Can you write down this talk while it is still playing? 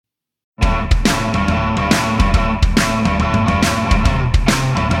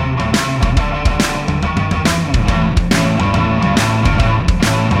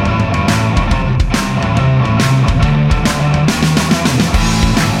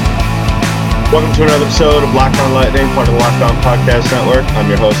Welcome to another episode of Locked On Lightning, part of the Locked On Podcast Network. I'm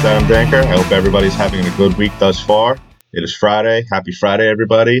your host, Adam Danker. I hope everybody's having a good week thus far. It is Friday. Happy Friday,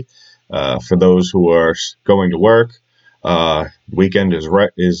 everybody. For those who are going to work, weekend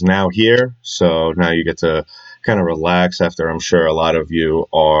is now here, so now you get to kind of relax after I'm sure a lot of you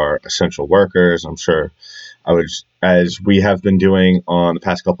are essential workers. I'm sure as we have been doing on the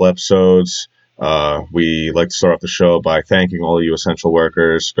past couple episodes, we like to start off the show by thanking all of you essential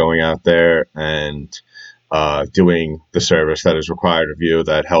workers going out there and doing the service that is required of you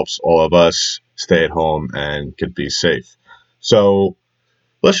that helps all of us stay at home and could be safe. So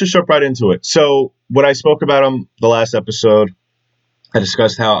let's just jump right into it. So what I spoke about on the last episode, I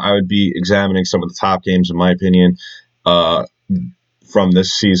discussed how I would be examining some of the top games, in my opinion, from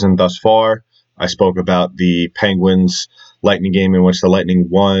this season thus far. I spoke about the Penguins Lightning game in which the Lightning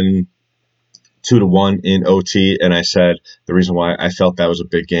won 2-1 in OT, and I said the reason why I felt that was a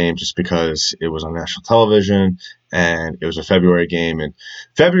big game just because it was on national television and it was a February game, and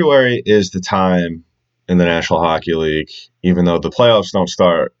February is the time in the National Hockey League, even though the playoffs don't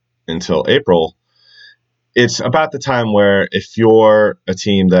start until April. It's about the time where if you're a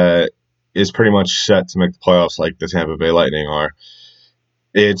team that is pretty much set to make the playoffs like the Tampa Bay Lightning are,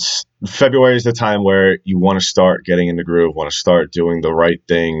 it's February is the time where you want to start getting in the groove, want to start doing the right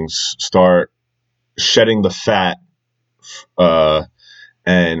things, start shedding the fat,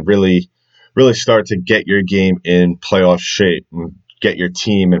 and really start to get your game in playoff shape and get your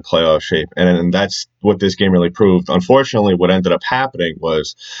team in playoff shape. And that's what this game really proved. Unfortunately, what ended up happening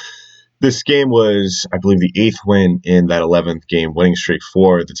was this game was, I believe, the 8th win in that 11th game winning streak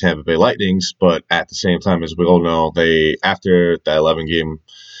for the Tampa Bay Lightnings. But at the same time, as we all know, after that 11-game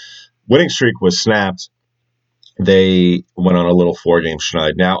winning streak was snapped, they went on a little 4-game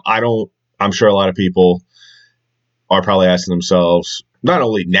schneid. Now, I'm sure a lot of people are probably asking themselves, not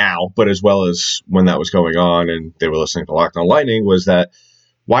only now, but as well as when that was going on and they were listening to Locked On Lightning, was that,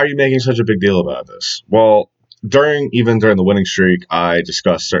 why are you making such a big deal about this? Well, during the winning streak, I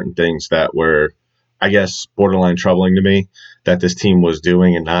discussed certain things that were, I guess, borderline troubling to me that this team was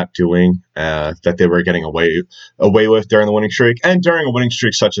doing and not doing, that they were getting away with during the winning streak. And during a winning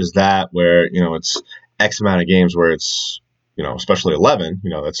streak such as that, where, it's X amount of games where it's, especially 11,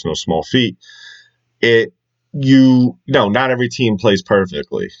 that's no small feat. Not every team plays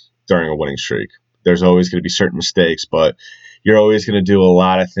perfectly during a winning streak. There's always going to be certain mistakes, but you're always going to do a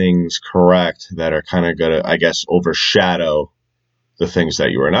lot of things correct that are kind of going to, I guess, overshadow the things that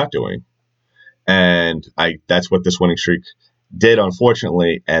you are not doing. And that's what this winning streak did,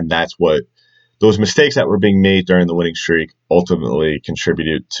 unfortunately, and that's what those mistakes that were being made during the winning streak ultimately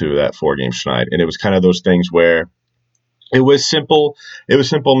contributed to that 4-game schneid. And it was kind of those things where it was simple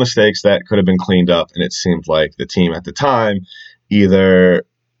mistakes that could have been cleaned up, and it seemed like the team at the time either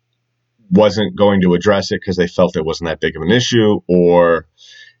wasn't going to address it because they felt it wasn't that big of an issue, or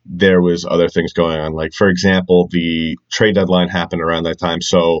there was other things going on. Like, for example, the trade deadline happened around that time.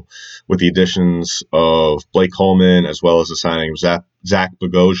 So with the additions of Blake Coleman as well as the signing of Zach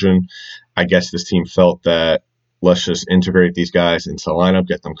Bogosian, I guess this team felt that let's just integrate these guys into the lineup,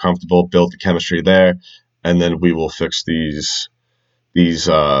 get them comfortable, build the chemistry there, and then we will fix these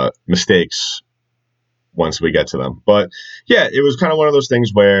mistakes once we get to them. But yeah, it was kind of one of those things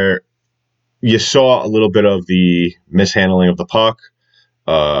where you saw a little bit of the mishandling of the puck,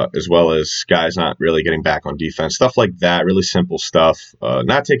 as well as guys not really getting back on defense, stuff like that, really simple stuff,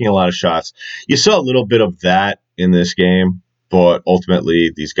 not taking a lot of shots. You saw a little bit of that in this game, but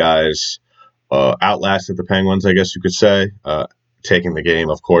ultimately these guys outlasted the Penguins, I guess you could say, taking the game,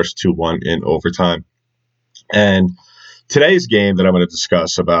 of course, 2-1 in overtime. And today's game that I'm going to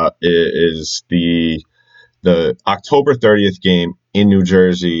discuss about is the October 30th game in New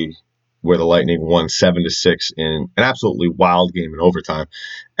Jersey, where the Lightning won 7-6 in an absolutely wild game in overtime.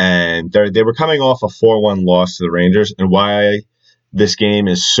 And they were coming off a 4-1 loss to the Rangers. And why this game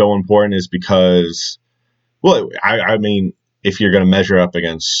is so important is because, well, I mean, if you're going to measure up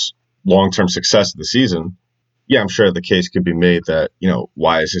against long-term success of the season, yeah, I'm sure the case could be made that,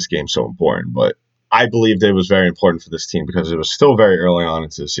 why is this game so important? But I believed it was very important for this team because it was still very early on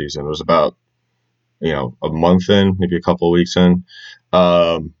into the season. It was about, a month in, maybe a couple of weeks in,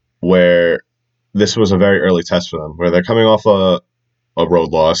 where this was a very early test for them, where they're coming off a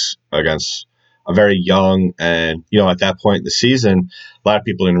road loss against a very young and, at that point in the season, a lot of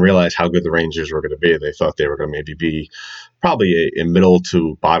people didn't realize how good the Rangers were going to be. They thought they were going to maybe be probably a middle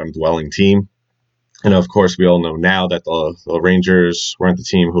to bottom dwelling team. And of course, we all know now that the Rangers weren't the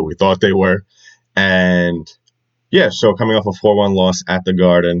team who we thought they were. And Yeah, so coming off a 4-1 loss at the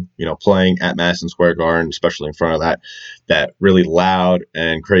Garden, playing at Madison Square Garden, especially in front of that really loud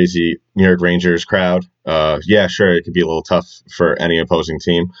and crazy New York Rangers crowd. Yeah, sure, it could be a little tough for any opposing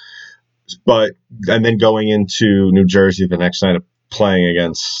team. But and then going into New Jersey the next night, playing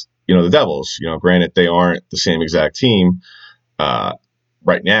against the Devils. Granted they aren't the same exact team uh,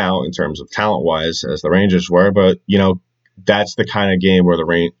 right now in terms of talent wise as the Rangers were, but that's the kind of game where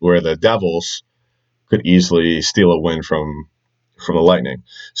the Devils could easily steal a win from the Lightning.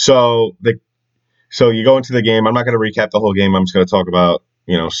 So you go into the game. I'm not going to recap the whole game. I'm just going to talk about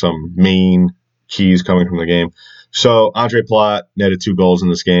some main keys coming from the game. So Andre Plot netted 2 goals in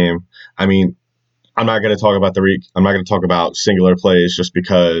this game. I mean, I'm not going to talk about I'm not going to talk about singular plays just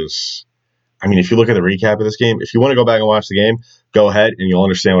because. I mean, if you look at the recap of this game, if you want to go back and watch the game, go ahead and you'll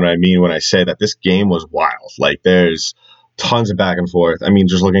understand what I mean when I say that this game was wild. Like there's tons of back and forth. I mean,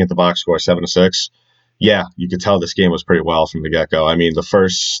 just looking at the box score, 7-6. Yeah, you could tell this game was pretty wild from the get go. I mean, the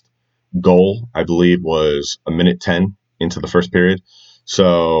first goal, I believe, was a minute 10 into the first period.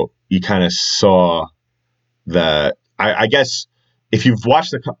 So you kind of saw that. I guess if you've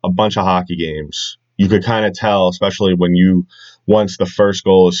watched a bunch of hockey games, you could kind of tell, especially once the first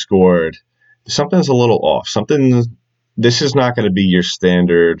goal is scored, something's a little off. This is not going to be your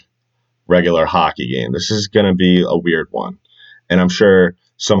standard regular hockey game. This is going to be a weird one. And I'm sure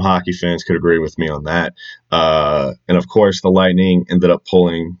some hockey fans could agree with me on that. And of course, the Lightning ended up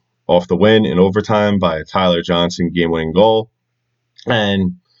pulling off the win in overtime by a Tyler Johnson game-winning goal.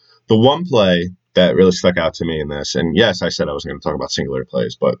 And the one play that really stuck out to me in this, and yes, I said I was going to talk about singular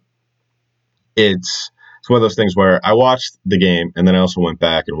plays, but it's one of those things where I watched the game and then I also went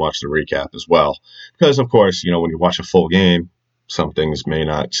back and watched the recap as well. Because, of course, when you watch a full game, some things may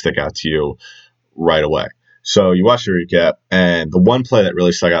not stick out to you right away. So you watch the recap, and the one play that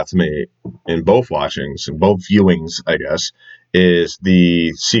really stuck out to me in both watchings, in both viewings, I guess, is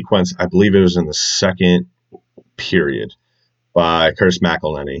the sequence, I believe it was in the second period, by Curtis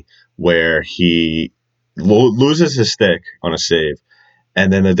McElhinney, where he loses his stick on a save,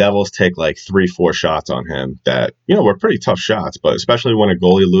 and then the Devils take like 3-4 shots on him that, were pretty tough shots, but especially when a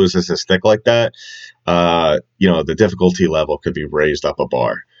goalie loses his stick like that, the difficulty level could be raised up a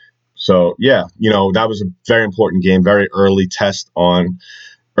bar. So, yeah, that was a very important game, very early test on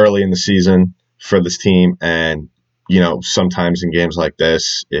early in the season for this team. And, sometimes in games like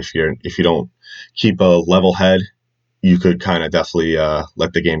this, if you don't keep a level head, you could kind of definitely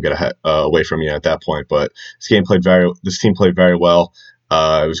let the game get away from you at that point. But this team played very well.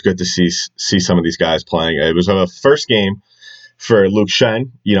 It was good to see some of these guys playing. It was a first game for Luke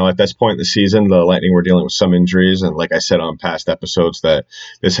Schenn. At this point in the season, the Lightning were dealing with some injuries. And like I said on past episodes, that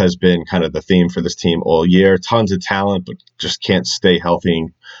this has been kind of the theme for this team all year. Tons of talent, but just can't stay healthy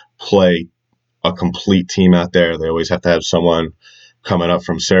and play a complete team out there. They always have to have someone coming up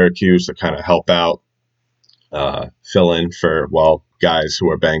from Syracuse to kind of help out, fill in while guys who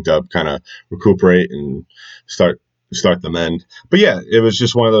are banged up kind of recuperate and start the mend. But yeah, it was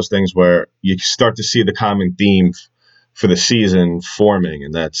just one of those things where you start to see the common theme for the season forming,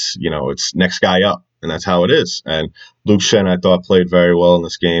 and that's, it's next guy up, and that's how it is. And Luke Schenn, I thought, played very well in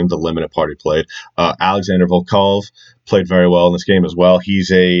this game, the limited part he played. Alexander Volkov played very well in this game as well.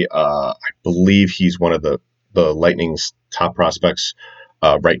 He's I believe he's one of the Lightning's top prospects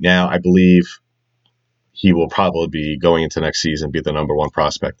right now. I believe he will probably be going into next season, be the number one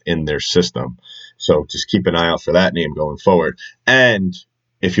prospect in their system. So just keep an eye out for that name going forward. And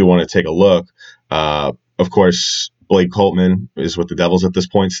if you want to take a look, of course, Blake Coltman is with the Devils at this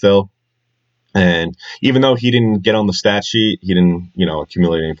point still. And even though he didn't get on the stat sheet, he didn't,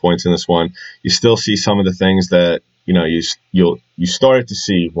 accumulate any points in this one, you still see some of the things that, you started to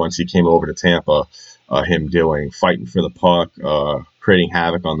see once he came over to Tampa, him doing, fighting for the puck, creating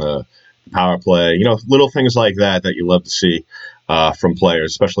havoc on the power play, little things like that you love to see from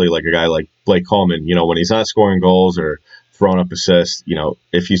players, especially like a guy like Blake Coleman. When he's not scoring goals or throwing up assists,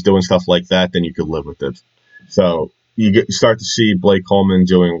 if he's doing stuff like that, then you could live with it. So you start to see Blake Coleman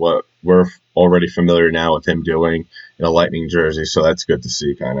doing what we're already familiar now with him doing in a Lightning jersey. So that's good to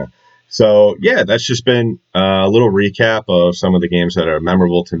see, kind of. So, yeah, that's just been a little recap of some of the games that are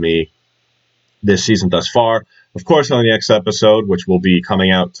memorable to me this season thus far. Of course, on the next episode, which will be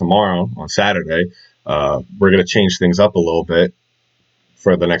coming out tomorrow on Saturday, we're going to change things up a little bit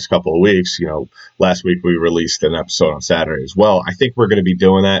for the next couple of weeks. Last week we released an episode on Saturday as well. I think we're going to be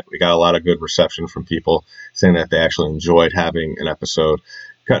doing that. We got a lot of good reception from people saying that they actually enjoyed having an episode,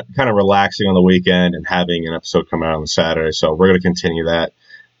 kind of relaxing on the weekend and having an episode come out on Saturday. So we're going to continue that,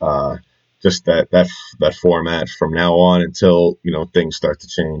 just that format from now on until, things start to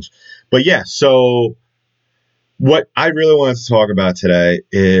change. But yeah, so What I really wanted to talk about today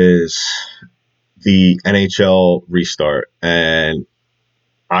is the NHL restart. And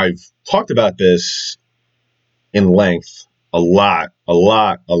I've talked about this in length a lot.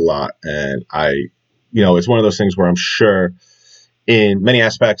 And it's one of those things where I'm sure in many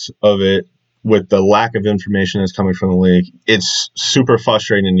aspects of it, with the lack of information that's coming from the league, it's super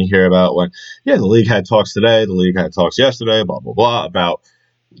frustrating to hear about when, the league had talks today, the league had talks yesterday, blah, blah, blah, about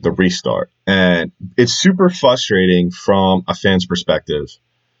the restart. And it's super frustrating from a fan's perspective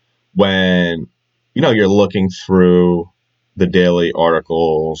when, you're looking through the daily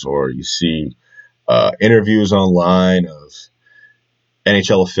articles or you see interviews online of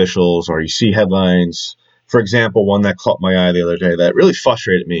NHL officials, or you see headlines. For example, one that caught my eye the other day that really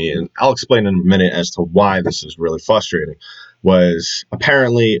frustrated me, and I'll explain in a minute as to why this is really frustrating, was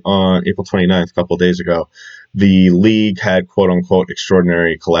apparently on April 29th, a couple of days ago, the league had quote-unquote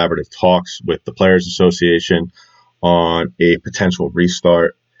extraordinary collaborative talks with the Players Association on a potential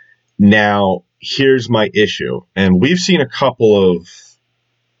restart. Now, here's my issue, and we've seen a couple of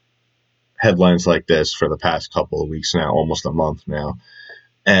headlines like this for the past couple of weeks now, almost a month now.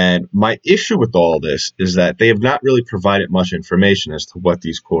 And my issue with all this is that they have not really provided much information as to what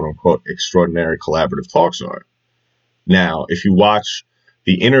these quote unquote extraordinary collaborative talks are. Now, if you watch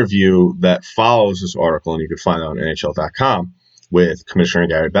the interview that follows this article, and you can find it on NHL.com with Commissioner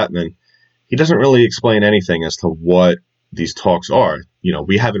Gary Bettman, he doesn't really explain anything as to what these talks are.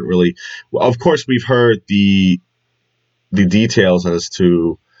 We haven't really, of course, we've heard the details as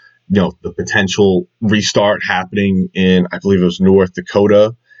to the potential restart happening in, I believe it was North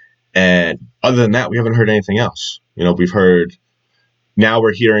Dakota. And other than that, we haven't heard anything else. We've heard, now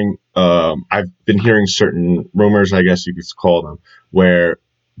we're hearing, I've been hearing certain rumors, I guess you could call them, where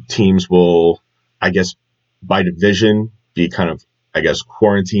teams will, I guess, by division be kind of, I guess,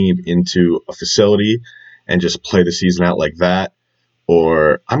 quarantined into a facility and just play the season out like that.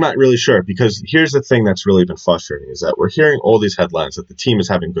 Or I'm not really sure, because here's the thing that's really been frustrating is that we're hearing all these headlines that the team is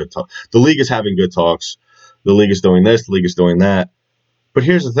having good talk, the league is having good talks, the league is doing this, the league is doing that. But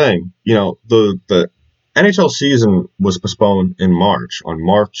here's the thing, the NHL season was postponed in March, on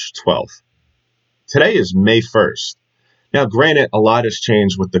March 12th. Today is May 1st. Now, granted, a lot has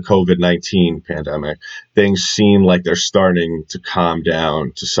changed with the COVID-19 pandemic. Things seem like they're starting to calm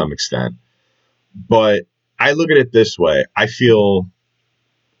down to some extent. But I look at it this way. I feel,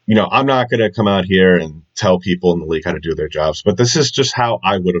 I'm not going to come out here and tell people in the league how to do their jobs, but this is just how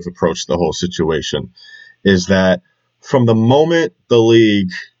I would have approached the whole situation, is that from the moment the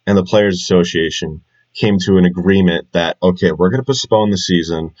league and the Players Association came to an agreement that, okay, we're going to postpone the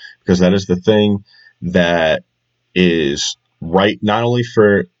season because that is the thing that is right, not only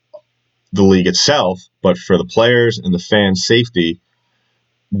for the league itself, but for the players and the fans' safety,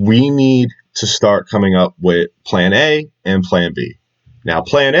 we need to start coming up with plan A and plan B. Now,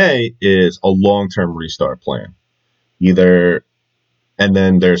 plan A is a long-term restart plan. And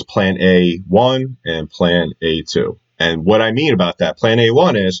then there's plan A1 and plan A2. And what I mean about that, plan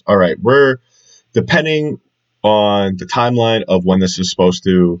A1 is, all right, we're depending on the timeline of when this is supposed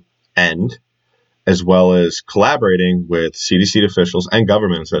to end, as well as collaborating with CDC officials and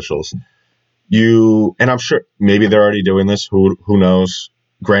government officials. And I'm sure maybe they're already doing this, who knows?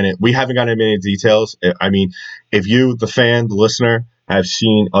 Granted, we haven't gotten many details. I mean, if you, the fan, the listener, have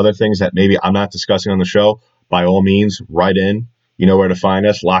seen other things that maybe I'm not discussing on the show, by all means, write in. You know where to find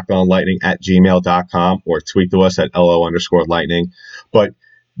us, lockedonlightning@gmail.com, or tweet to us at LO_lightning. But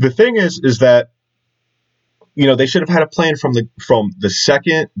the thing is that, they should have had a plan from the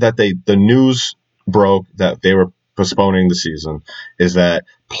second that the news broke that they were postponing the season, is that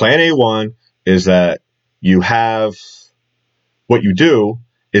plan A1 is that you have, what you do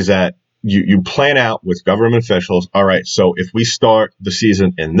is that you plan out with government officials, all right, so if we start the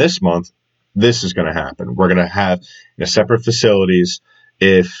season in this month, this is going to happen. We're going to have separate facilities.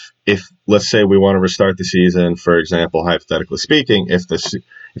 If let's say we want to restart the season, for example, hypothetically speaking, if the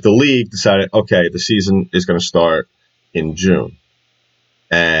league decided, okay, the season is going to start in June,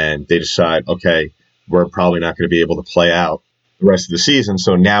 and they decide, okay, we're probably not going to be able to play out the rest of the season,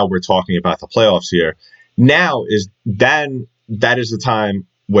 so now we're talking about the playoffs here. Now that is the time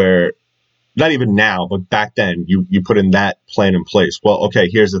where, not even now, but back then, you put in that plan in place. Well, okay,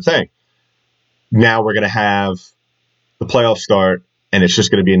 here's the thing. Now we're going to have the playoffs start, and it's just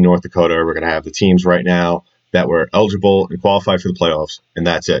going to be in North Dakota. We're going to have the teams right now that were eligible and qualified for the playoffs, and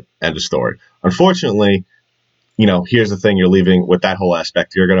that's it. End of story. Unfortunately, here's the thing you're leaving with that whole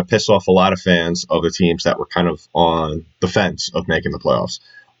aspect. You're going to piss off a lot of fans of the teams that were kind of on the fence of making the playoffs.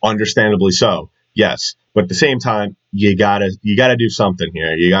 Understandably so, yes. But at the same time, you gotta do something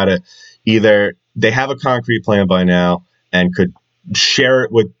here. You gotta either they have a concrete plan by now and could share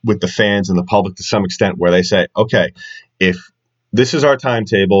it with the fans and the public to some extent, where they say, okay, if this is our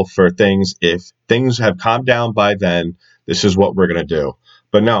timetable for things, if things have calmed down by then, this is what we're going to do.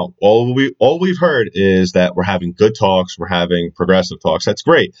 But no, all we've heard is that we're having good talks, we're having progressive talks. That's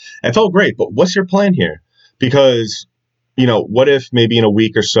great. That's all great, but what's your plan here? Because, what if maybe in a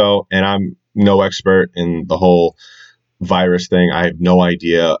week or so, and I'm no expert in the whole virus thing. I have no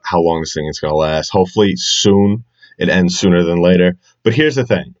idea how long this thing is going to last. Hopefully soon. It ends sooner than later. But here's the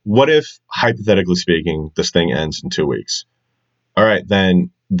thing. What if, hypothetically speaking, this thing ends in 2 weeks? All right,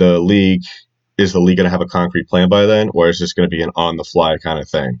 then is the league going to have a concrete plan by then, or is this going to be an on-the-fly kind of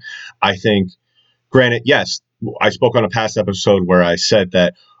thing? I think, granted, yes, I spoke on a past episode where I said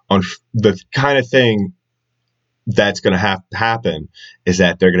that on the kind of thing that's going to have to happen is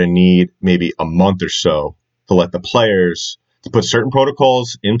that they're going to need maybe a month or so to let the players, to put certain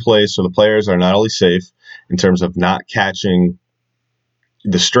protocols in place so the players are not only safe in terms of not catching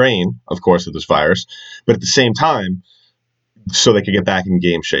the strain, of course, of this virus, but at the same time, so they can get back in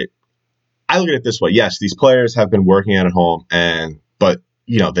game shape. I look at it this way. Yes, these players have been working out at home, but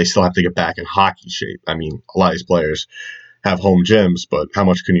they still have to get back in hockey shape. I mean, a lot of these players have home gyms, but how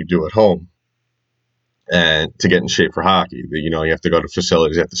much can you do at home? And to get in shape for hockey, you have to go to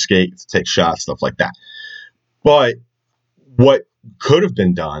facilities, you have to skate, you have to take shots, stuff like that. But what could have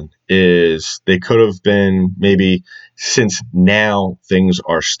been done is they could have been, maybe since now things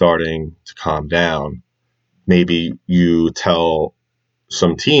are starting to calm down, maybe you tell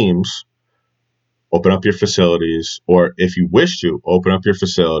some teams, open up your facilities, or if you wish to, open up your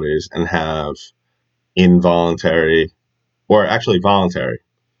facilities and have involuntary, or actually voluntary,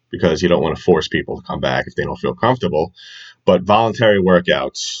 because you don't want to force people to come back if they don't feel comfortable, but voluntary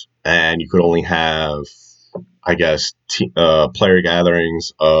workouts. And you could only have, I guess, player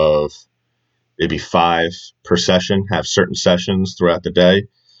gatherings of maybe 5 per session, have certain sessions throughout the day,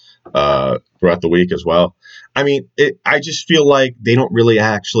 throughout the week as well. I mean, I just feel like they don't really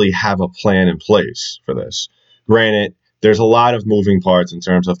actually have a plan in place for this. Granted, there's a lot of moving parts in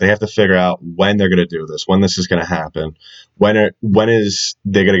terms of they have to figure out when they're going to do this, when this is going to happen, when is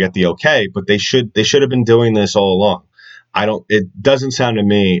they going to get the okay. But they should have been doing this all along. It doesn't sound to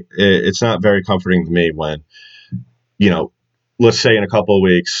me, it's not very comforting to me when, let's say in a couple of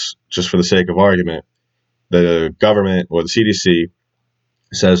weeks, just for the sake of argument, the government or the CDC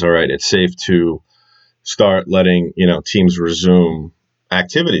says, all right, it's safe to start letting, teams resume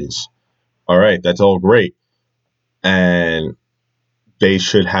activities. All right, that's all great. And they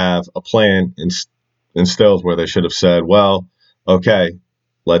should have a plan instilled where they should have said, well, okay,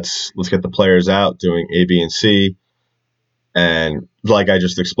 let's get the players out doing A, B, and C. And like I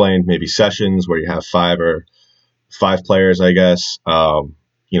just explained, maybe sessions where you have 5 players, I guess,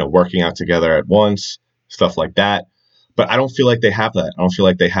 working out together at once, stuff like that. But I don't feel like they have that. I don't feel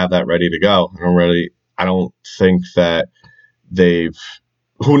like they have that ready to go. I don't think that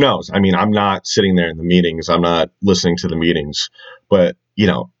who knows? I mean, I'm not sitting there in the meetings. I'm not listening to the meetings. But,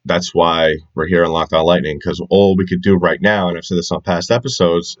 that's why we're here on Locked On Lightning, because all we could do right now, and I've said this on past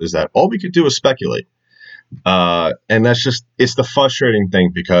episodes, is that all we could do is speculate. And it's the frustrating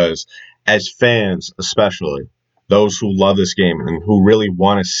thing, because as fans, especially those who love this game and who really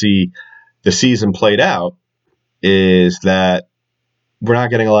want to see the season played out, is that we're not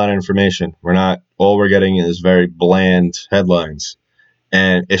getting a lot of information. All we're getting is very bland headlines.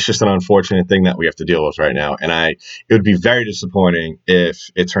 And it's just an unfortunate thing that we have to deal with right now. And it would be very disappointing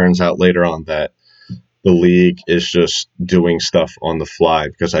if it turns out later on that the league is just doing stuff on the fly,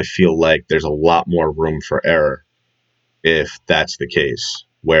 because I feel like there's a lot more room for error if that's the case.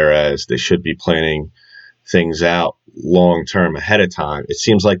 Whereas they should be planning things out long term ahead of time. It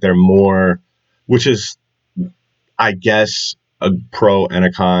seems like they're more, which is, I guess, a pro and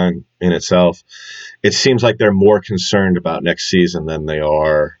a con in itself. It seems like they're more concerned about next season than they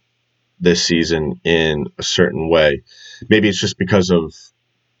are this season in a certain way. Maybe it's just because of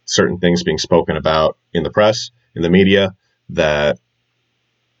certain things being spoken about in the press, in the media, that,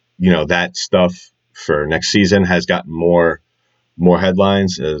 that stuff for next season has gotten more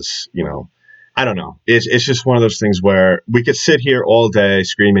headlines, as, I don't know. It's just one of those things where we could sit here all day,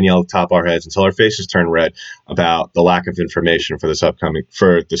 scream and yell at the top of our heads until our faces turn red about the lack of information for the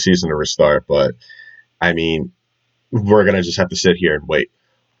season to restart. But I mean, we're going to just have to sit here and wait.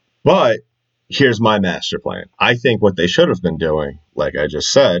 But here's my master plan. I think what they should have been doing, like I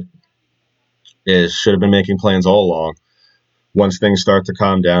just said, should have been making plans all along. Once things start to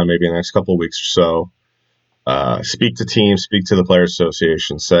calm down, maybe in the next couple of weeks or so, speak to teams, speak to the Players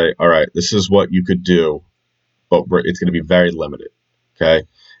Association, say, all right, this is what you could do, but it's going to be very limited, okay?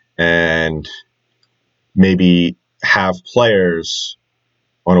 And maybe have players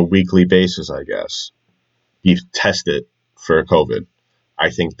on a weekly basis, I guess, be tested for COVID. I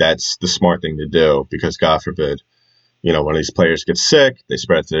think that's the smart thing to do because, God forbid, one of these players gets sick, they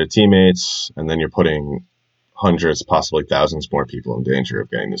spread it to their teammates, and then you're putting hundreds, possibly thousands more people in danger of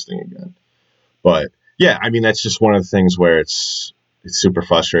getting this thing again. But yeah, I mean, that's just one of the things where it's super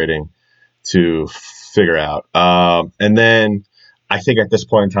frustrating to figure out. And then I think at this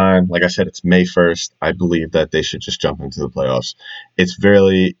point in time, like I said, it's May 1st. I believe that they should just jump into the playoffs. It's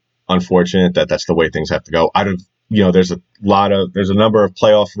very unfortunate that that's the way things have to go. There's a number of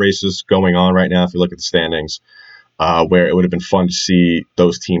playoff races going on right now. If you look at the standings, where it would have been fun to see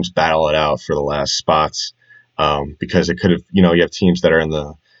those teams battle it out for the last spots, because it could have, you have teams that are in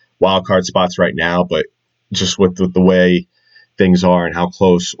the wild card spots right now, but just with the way things are and how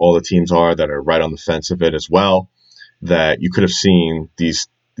close all the teams are that are right on the fence of it as well, that you could have seen these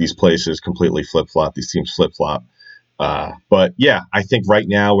places completely flip-flop, these teams flip-flop. But yeah, I think right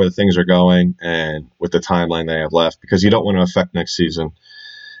now where the things are going and with the timeline they have left, because you don't want to affect next season,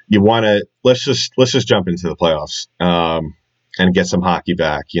 you want to let's just jump into the playoffs, and get some hockey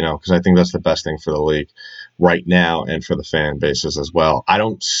back, because I think that's the best thing for the league right now and for the fan bases as well. I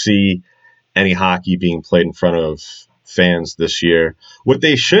don't see any hockey being played in front of fans this year. What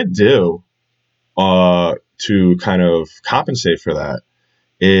they should do, to kind of compensate for that,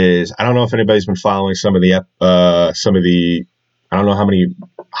 is I don't know if anybody's been following some of the I don't know how many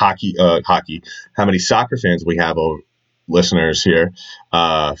how many soccer fans we have listeners here,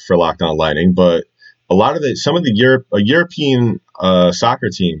 for Locked On Lightning, but a lot of a European soccer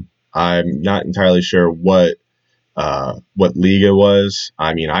team. I'm not entirely sure what league it was.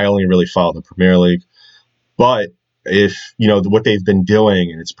 I mean, I only really follow the Premier League, but if what they've been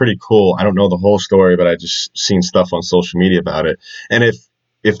doing, and it's pretty cool. I don't know the whole story, but I just seen stuff on social media about it. And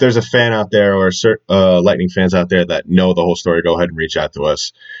if there's a fan out there or Lightning fans out there that know the whole story, go ahead and reach out to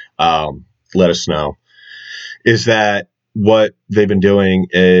us. Let us know. Is that what they've been doing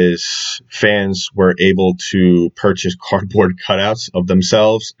is fans were able to purchase cardboard cutouts of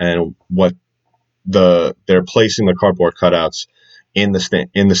themselves, and they're placing the cardboard cutouts in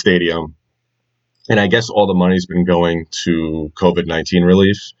the stadium. And I guess all the money's been going to COVID-19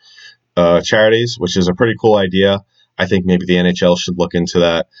 relief charities, which is a pretty cool idea. I think maybe the NHL should look into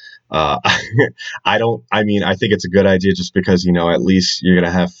that. I think it's a good idea just because, at least you're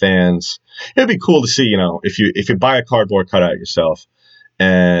going to have fans. It'd be cool to see, if you buy a cardboard cutout yourself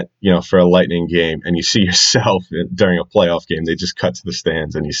and, for a Lightning game, and you see yourself during a playoff game, they just cut to the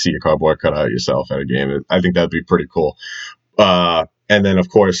stands and you see your cardboard cutout yourself at a game. I think that'd be pretty cool. And then, of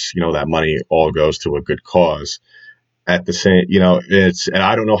course, that money all goes to a good cause. At the same, and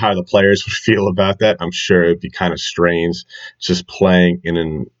I don't know how the players would feel about that. I'm sure it'd be kind of strange just playing in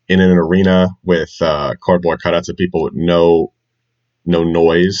an arena with cardboard cutouts of people with no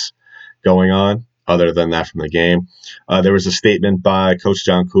noise going on other than that from the game. There was a statement by Coach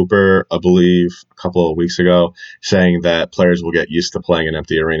John Cooper, I believe, a couple of weeks ago, saying that players will get used to playing in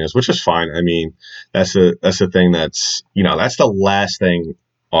empty arenas, which is fine. I mean, that's the thing that's the last thing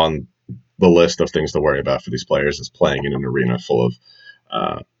on the list of things to worry about for these players is playing in an arena full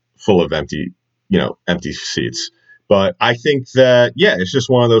of empty seats. But I think that, it's just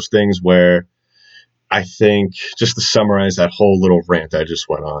one of those things where I think, just to summarize that whole little rant I just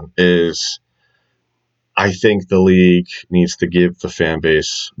went on, is I think the league needs to give the fan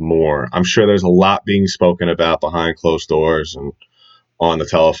base more. I'm sure there's a lot being spoken about behind closed doors and on the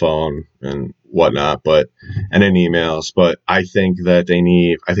telephone and whatnot, and in emails. But I think that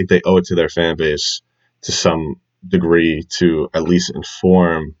they owe it to their fan base to some degree to at least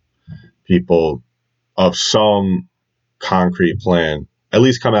inform people of some concrete plan. At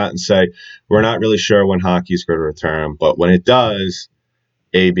least come out and say, we're not really sure when hockey's going to return, but when it does,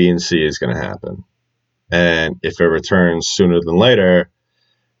 A, B, and C is going to happen. And if it returns sooner than later,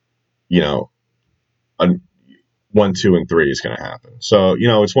 1, 2, and 3 is going to happen. So,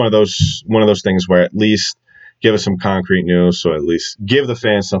 it's one of those things where at least give us some concrete news. So at least give the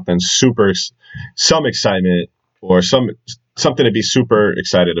fans some excitement or something to be super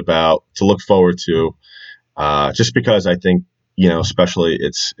excited about, to look forward to. Just because I think, especially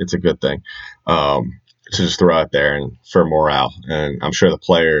it's a good thing, to just throw out there and for morale. And I'm sure the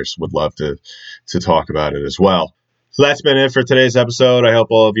players would love to talk about it as well. So that's been it for today's episode. I hope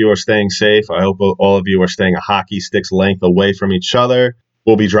all of you are staying safe. I hope all of you are staying a hockey stick's length away from each other.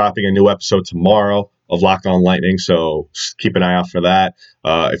 We'll be dropping a new episode tomorrow of Locked On Lightning, so keep an eye out for that.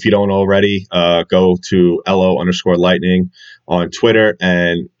 If you don't already, go to LO_Lightning on Twitter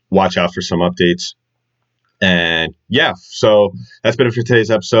and watch out for some updates. And yeah, so that's been it for today's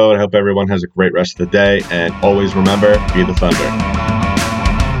episode. I hope everyone has a great rest of the day. And always remember, be the Thunder.